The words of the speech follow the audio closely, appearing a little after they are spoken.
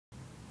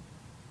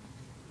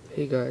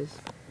Hey guys,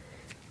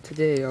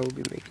 today I will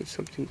be making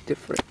something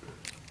different.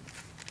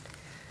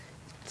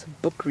 It's a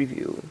book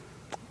review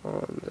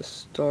on the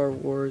Star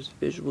Wars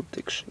Visual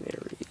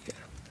Dictionary.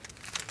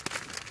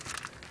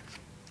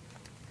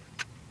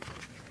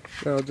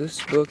 Now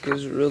this book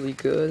is really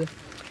good.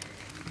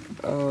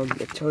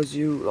 It tells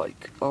you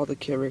like all the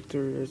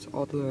characters,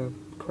 all the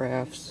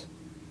crafts,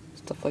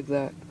 stuff like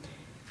that.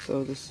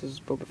 So this is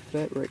Boba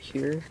Fett right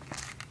here.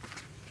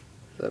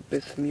 The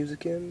Bith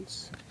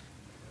Musicans.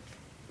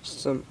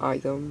 Some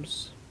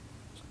items.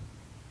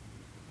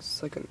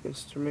 It's like an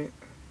instrument.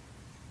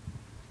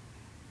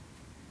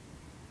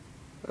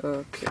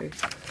 Okay.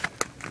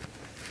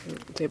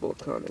 Table of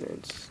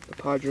Contents, the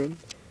Padron,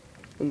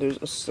 and there's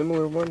a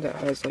similar one that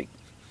has like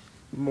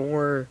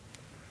more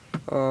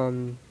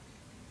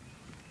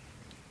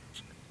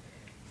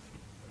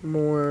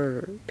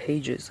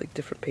pages, like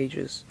different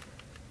pages.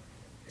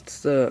 It's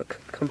the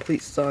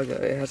complete saga.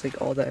 It has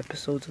like all the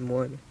episodes in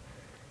one.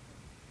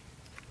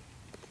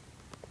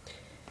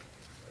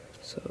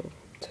 So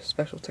it's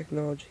special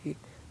technology.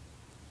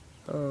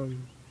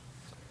 I'm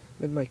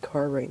in my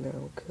car right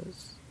now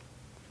because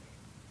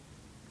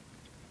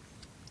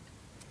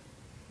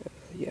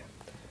yeah.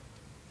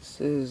 This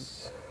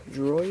is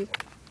Droid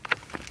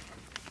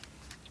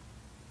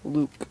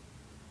Luke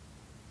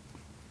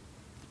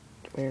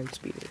Land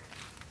Speeder.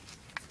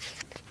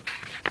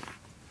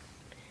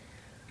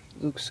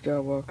 Luke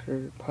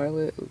Skywalker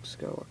pilot, Luke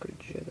Skywalker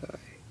Jedi.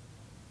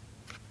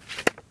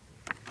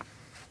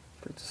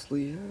 Princess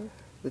Leia,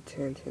 the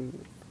Tantan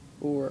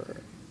 4.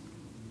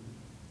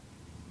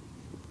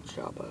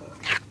 Jabba.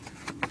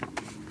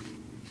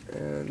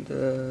 And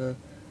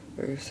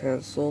there's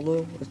Han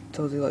Solo. It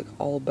tells you like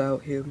all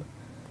about him,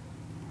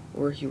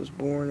 where he was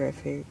born, I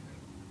think.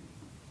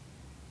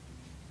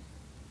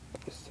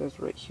 It says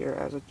right here,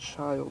 as a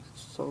child,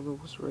 Solo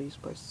was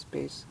raised by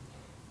space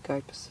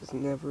guidelines,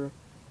 never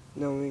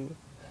knowing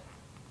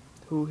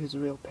who his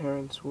real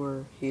parents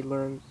were. He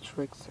learned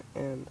tricks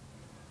and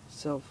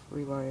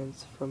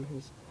self-reliance from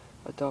his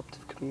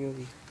adoptive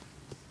community.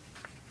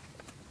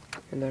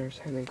 And there's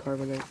Han and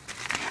Carbonite.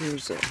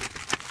 Here's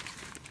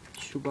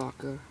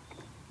Chewbacca.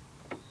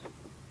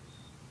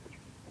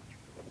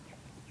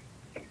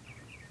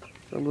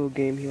 A little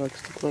game he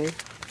likes to play.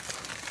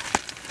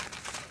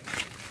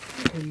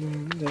 And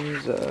then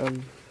there's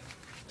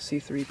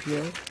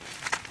C-3PO.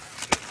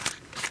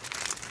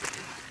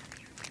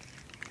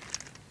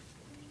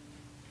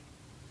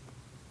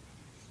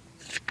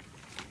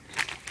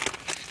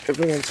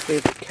 Everyone's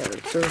favorite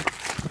character,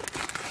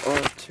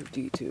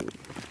 R2-D2.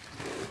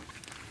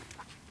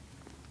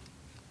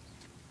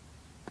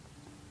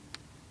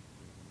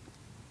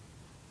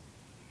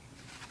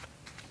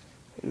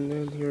 And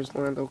then here's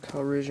Lando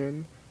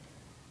Calrissian.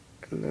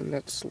 And then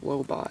that's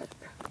Lobot.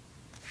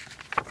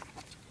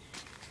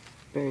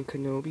 Ben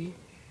Kenobi.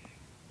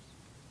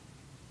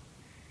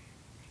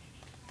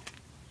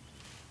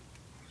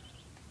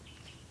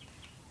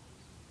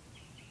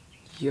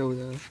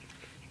 Yoda.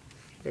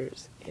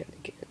 There's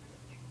Anakin.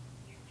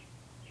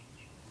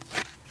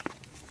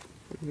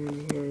 And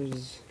then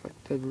here's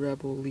like the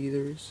rebel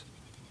leaders.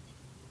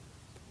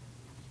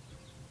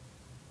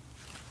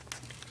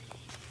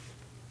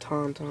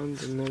 Tauntaun,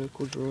 the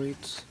medical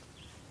droids.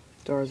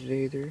 Darth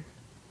Vader.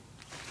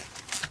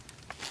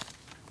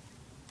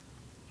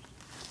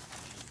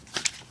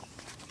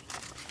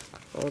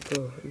 All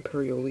the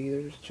Imperial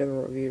leaders,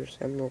 General Veers,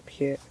 Admiral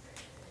Piet,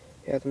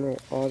 Admiral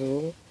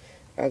Otto,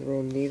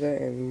 Admiral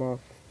Nida, and Moff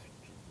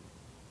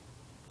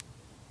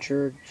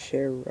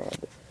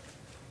Jerjerrod,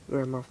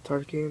 Grand Moff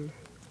Tarkin,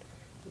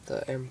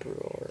 the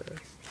Emperor,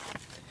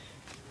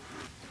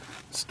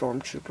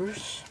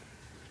 Stormtroopers,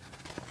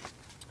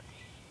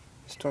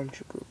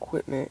 Stormtrooper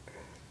equipment,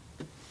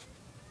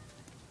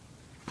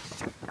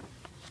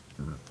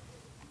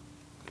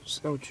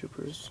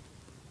 Snowtroopers,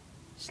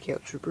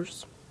 Scout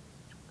Troopers,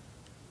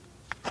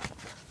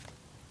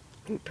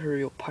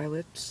 Imperial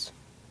pilots,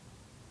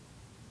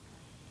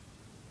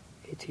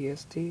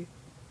 AT-ST.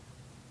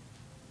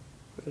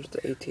 There's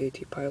the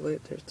AT-AT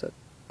pilot, there's the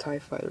TIE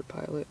Fighter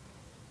pilot,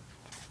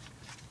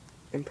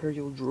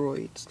 Imperial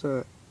droids,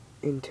 the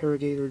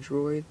Interrogator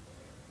droid,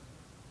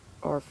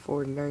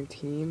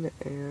 R4-19,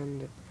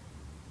 and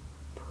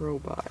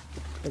Probot,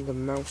 and the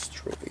Mouse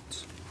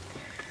droids.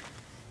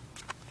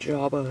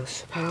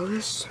 Jabba's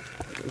palace,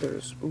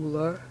 there's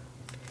Oola,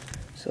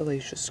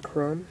 Salacious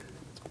Crumb,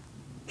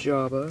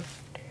 Jabba,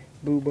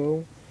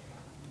 Bubo,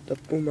 the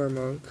Boomer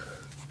Monk,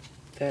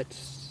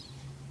 that's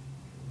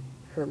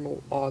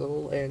Hermal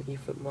Otto and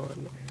Ephraim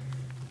Mon.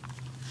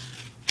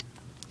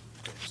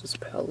 There's this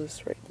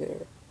palace right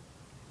there.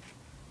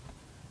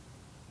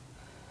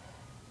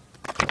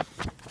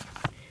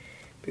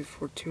 Bib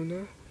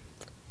Fortuna,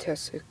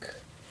 Tessic,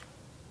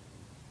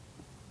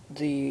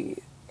 the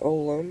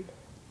Olam,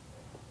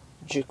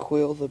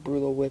 Jaquil, the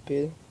Brutal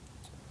Whippet,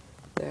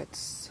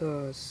 that's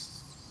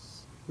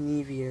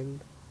Nevian,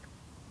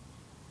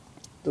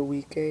 the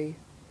Weekay,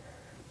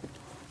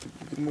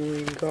 the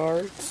Marine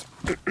Guards,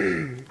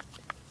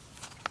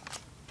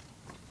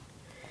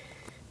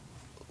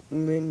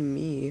 Lin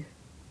Mi,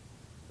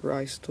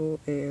 Rystol,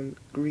 and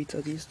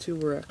Greta. These two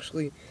were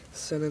actually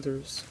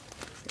senators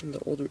in the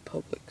Old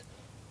Republic.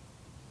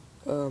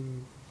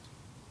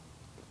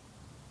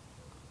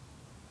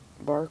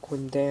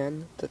 Barquin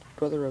Dan, the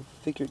brother of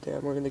Figure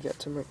Dan, we're gonna get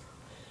to him right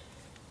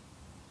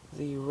now.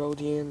 The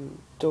Rodian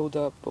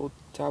Doda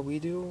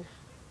Botawidu,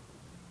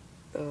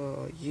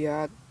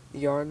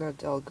 Yarna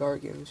Del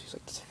Gargan, she's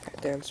like this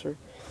fat dancer.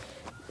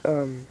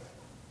 The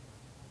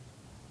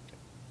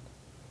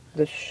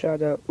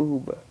Shada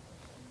Oob,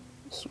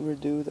 this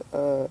weird dude,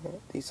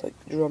 these like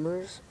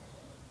drummers,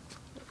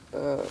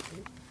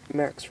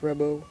 Max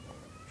Rebo,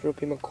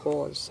 Droopy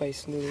McCall, and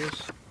Sice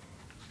Noodles.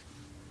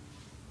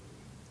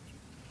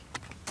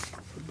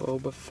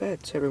 Boba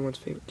Fett's everyone's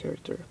favorite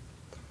character.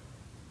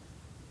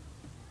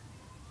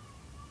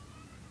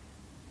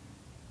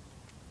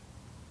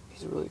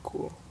 He's really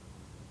cool.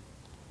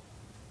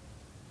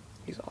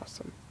 He's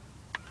awesome.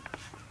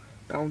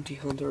 Bounty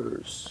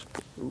Hunters.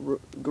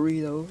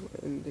 Greedo,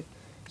 and it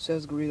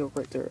says Greedo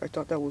right there. I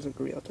thought that wasn't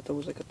Greedo, I thought that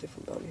was like a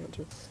different bounty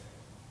hunter.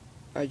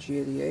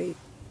 IG-88,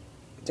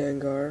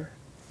 Dengar,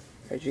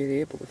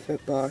 IG-88, Boba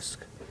Fett,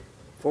 Bosk,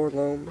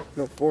 Forlom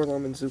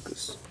and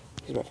Zukas.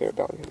 He's my favorite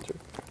bounty hunter.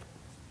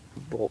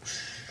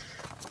 Bolsh,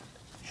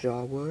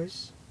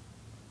 Jawas,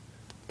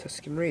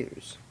 Tusken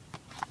Raiders,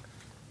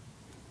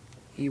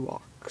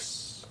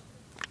 Ewoks,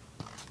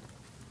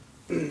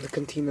 the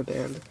Cantina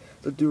Band,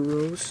 the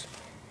Duros,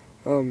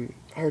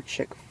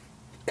 Hardcheck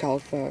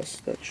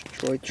Calfas, the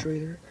droid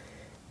trader,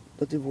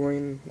 the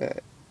Devoin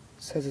that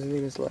says his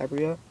name is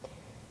Labria,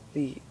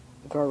 the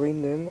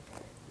Garindan,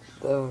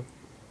 the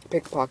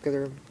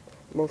Pickpocketer,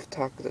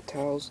 Moftak the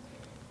Towels,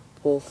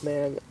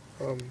 Wolfman,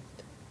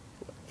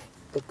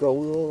 the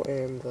Godel,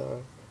 and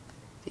the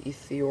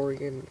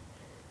Ethiopian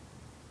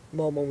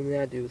Momo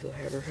Nadu, the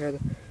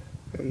Hammerhead,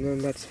 and then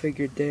that's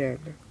Figure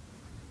Dan.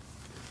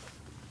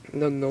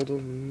 The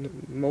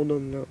Mono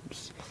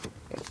Nubs,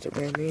 that's the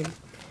band name.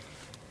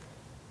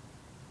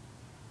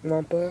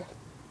 Nampa,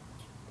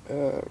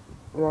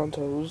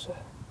 Rontos,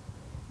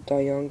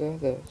 Dianga,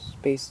 the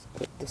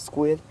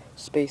squid,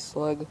 Space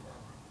Slug,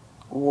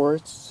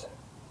 Warts,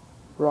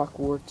 Rock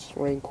Warts,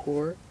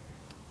 Rancor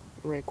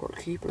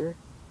Keeper,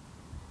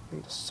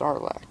 and the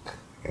Sarlacc,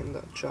 and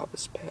the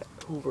Jabba's Pet,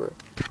 Hoover.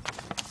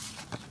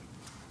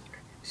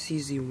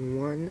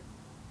 CZ1,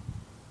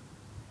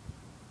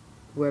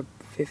 Web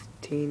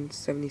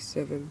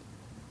 1577,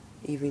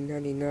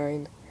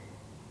 EV99,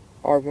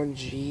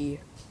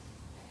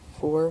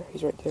 R1G4,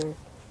 he's right there,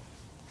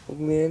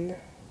 Lin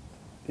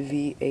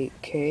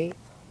V8K,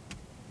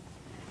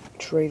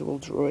 Tradable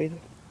Droid,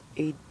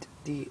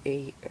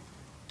 8D8,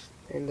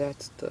 and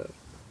that's the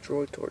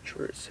droid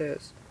torturer. It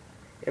says,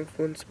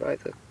 influenced by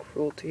the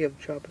cruelty of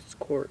Jabba's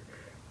court,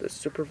 the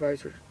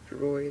supervisor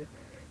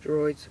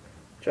droids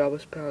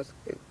Jabba's pals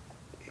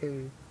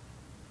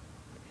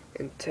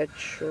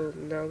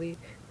intentionally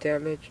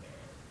damage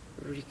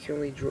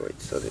Rikili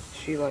droids. So that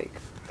she, like,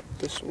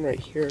 this one right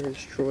here is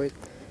droid.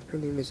 Her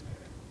name is,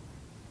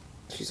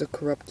 she's a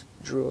corrupt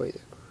droid.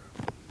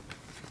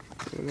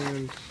 And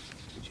then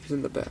she's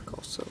in the back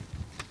also.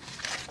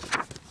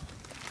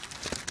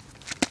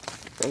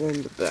 And then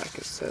in the back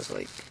it says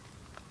like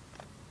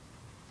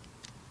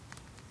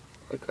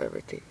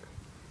everything.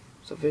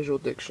 It's a visual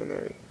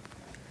dictionary.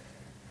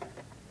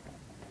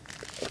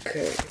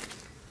 Okay,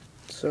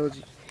 so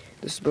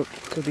this book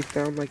could be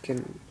found like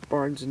in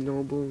Barnes and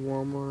Noble,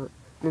 Walmart.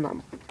 No, not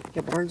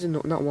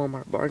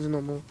Walmart. Barnes and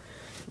Noble,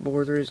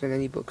 Borders, and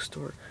any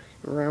bookstore.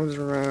 Rounds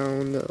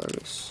around. Let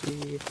me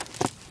see.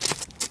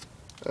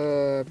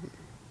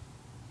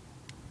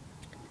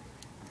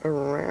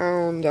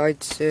 Around,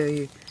 I'd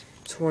say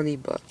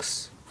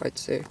 $20. I'd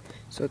say.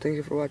 So thank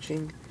you for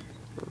watching.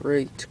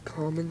 Rate,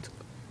 comment,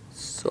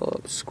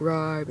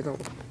 subscribe, and I'll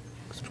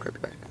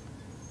subscribe back.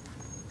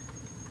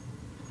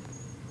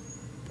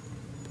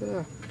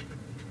 Yeah.